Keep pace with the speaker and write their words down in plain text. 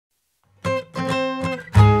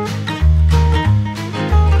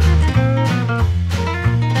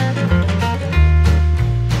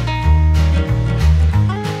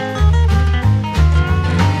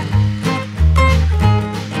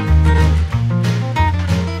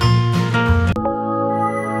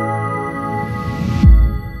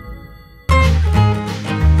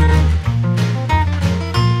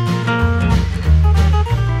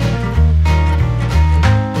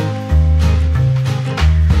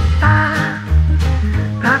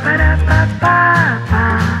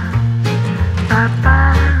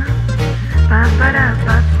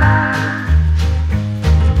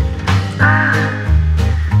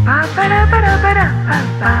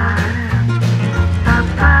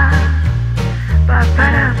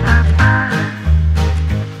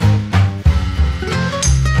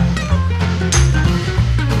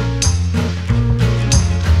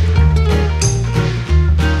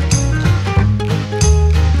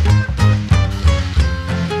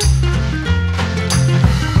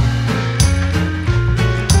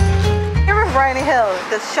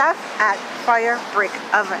chef at Fire Brick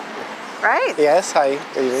Oven, right? Yes, hi.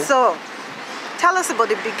 Good evening. So, tell us about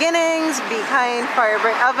the beginnings behind Fire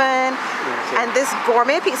Brick Oven and this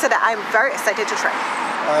gourmet pizza that I'm very excited to try.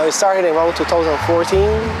 We started in around 2014.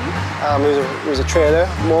 It was a trailer,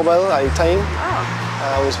 mobile at the time.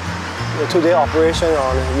 It was a 2-day operation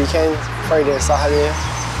on weekend, Friday and Saturday.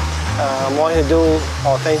 Wanted to do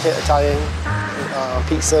authentic Italian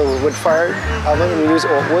pizza with wood-fired oven. We use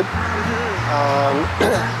oak wood.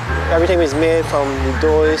 Everything was made from the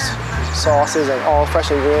doughs, sauces, and all fresh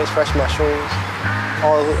ingredients, fresh mushrooms,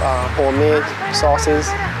 all homemade sauces,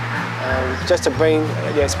 just to bring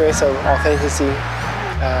the experience of authenticity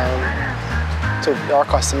to our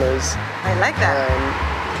customers. I like that.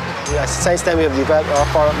 Since then we have developed our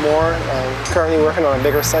product more. Currently working on a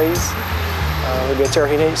bigger size. We'll be a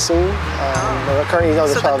 13-inch soon. But currently on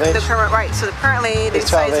the 12-inch. Right, so currently the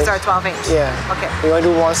sizes are 12-inch. Yeah. Okay. We want to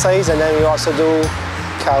do one size, and then we also do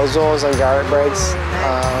calzones and garlic breads.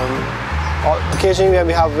 Occasionally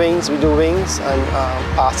we have wings, we do wings and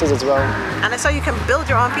pastas as well. And I saw you can build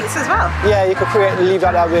your own pizza as well. Yeah, you could leave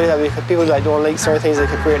that way. People that don't like certain things, they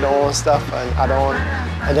could create their own stuff and add on.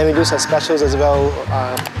 And then we do some specials as well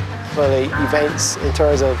for like events in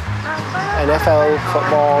terms of NFL,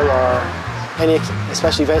 football, or any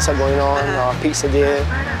special events that are going on, or pizza day.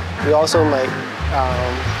 We also might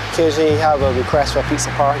occasionally have a request for a pizza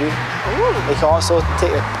party. We can also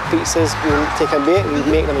take the pizzas, we take them baked, we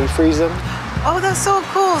make them and freeze them. Oh, that's so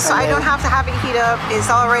cool. So I don't have to have it heat up.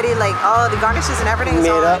 It's already like all the garnishes and everything is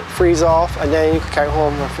made up, freeze off, and then you can carry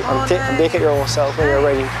home and bake it your own self when you're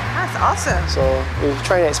ready. That's awesome. So we're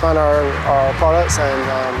trying to expand our products and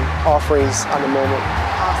offerings at the moment.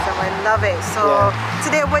 Awesome, I love it. So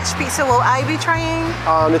today, which pizza will I be trying?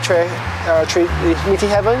 The Meaty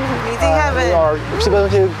Heaven. Meaty Heaven. Or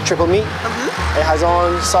triple meat. It has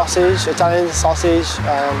on sausage, Italian sausage,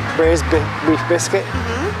 braised beef biscuit,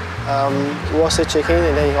 roasted chicken,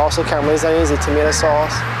 and then also caramelized onions, the tomato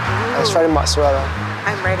sauce, and shredded mozzarella.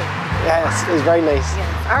 I'm ready. Yeah, it's very nice. Yes.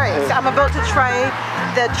 All right, so I'm about to try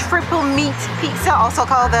the triple meat pizza, also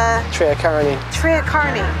called the Tre Carne. Tre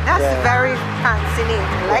Carne. That's very fancy name.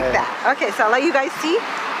 I like that. Okay, so I'll let you guys see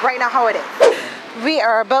right now how it is. We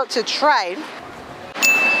are about to try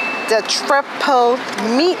the triple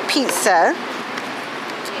meat pizza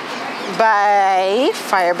by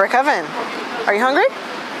Fire Brick Oven. Are you hungry?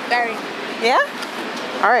 Very. Yeah?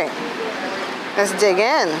 All right. Let's dig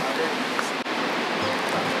in.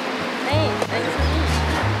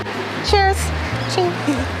 Cheers. Ching.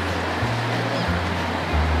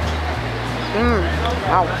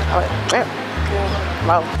 Wow.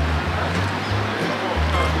 Wow.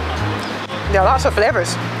 There are lots of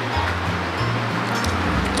flavors.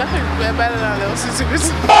 Definitely way better than Little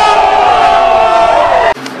Caesars.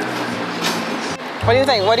 What do you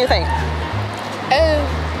think? What do you think? It's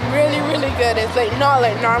really, really good. It's like not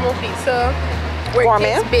like normal pizza where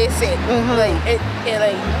Gourmet? it's basic. Like it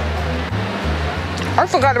like. I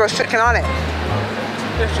forgot there was chicken on it.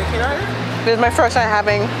 There's chicken on it? This is my first time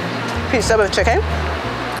having pizza with chicken.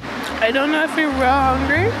 I don't know if you're real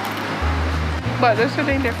hungry, but this is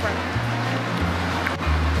something different.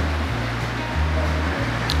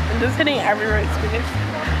 And this hitting every right space.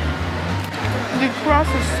 The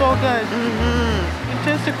crust is so good. You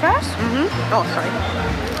taste the crust? Oh, sorry.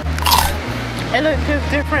 It looks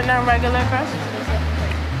different than regular crust.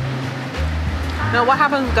 Now what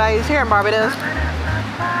happens, guys, here in Barbados,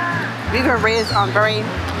 we've been raised on very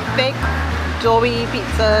thick, doughy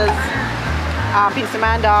pizzas, Pizza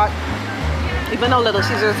Man Dog, even though Little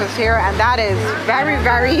Caesars is here, and that is very,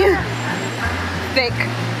 very thick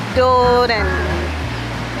dough and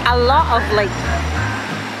a lot of like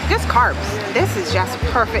just carbs. This is just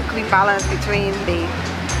perfectly balanced between the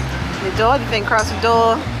dough, the thin crust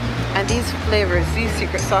dough, and these flavors, these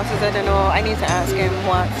secret sauces. I don't know, I need to ask him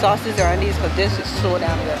what sauces are on these, but this is so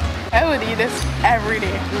damn good. I would eat this every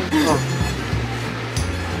day.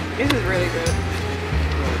 This is really good.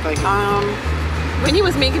 Thank you. When he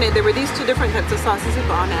was making it, there were these two different types of sauces he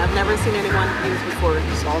put on it. I've never seen anyone use before.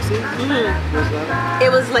 Saucy? What's that?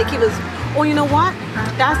 It was like he was, oh, you know what?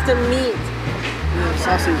 That's the meat. Yeah,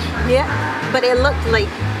 sausage. Yeah, but it looked like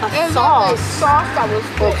a sauce. Sauce that was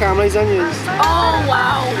thick. Caramelized onions. Oh,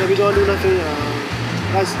 wow. Yeah, we don't do nothing.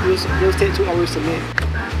 Those take 2 hours to make.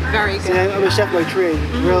 Very good. See, I'm a chef by trade,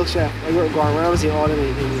 real chef. I work at Gourmet, I was the order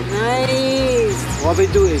anything. Nice. What we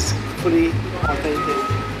do is fully authentic.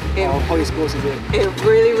 How you're supposed to do it.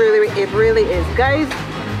 It really is. Guys,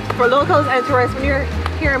 for locals and tourists, when you're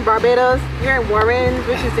here in Barbados, you're in Warren,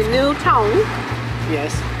 which is a new town.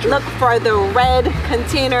 Yes. Look for the red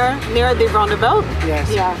container near the roundabout. Yes.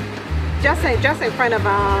 Yeah. just in front of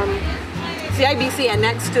CIBC and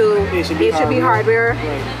next to HB Hardware.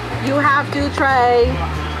 Right. You have to try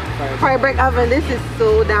fire brick oven. This is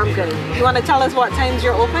so damn good. You want to tell us what times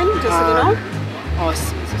you're open, just so you know?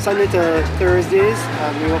 Sunday to Thursdays,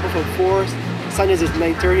 we open from 4. Sundays is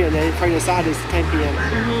 9:30, and then Friday to Saturday is 10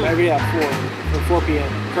 p.m. Every day at 4 or 4 p.m.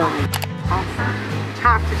 currently. Awesome.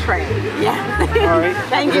 Have to try. Yeah. All right.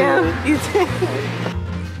 Thank you. You too.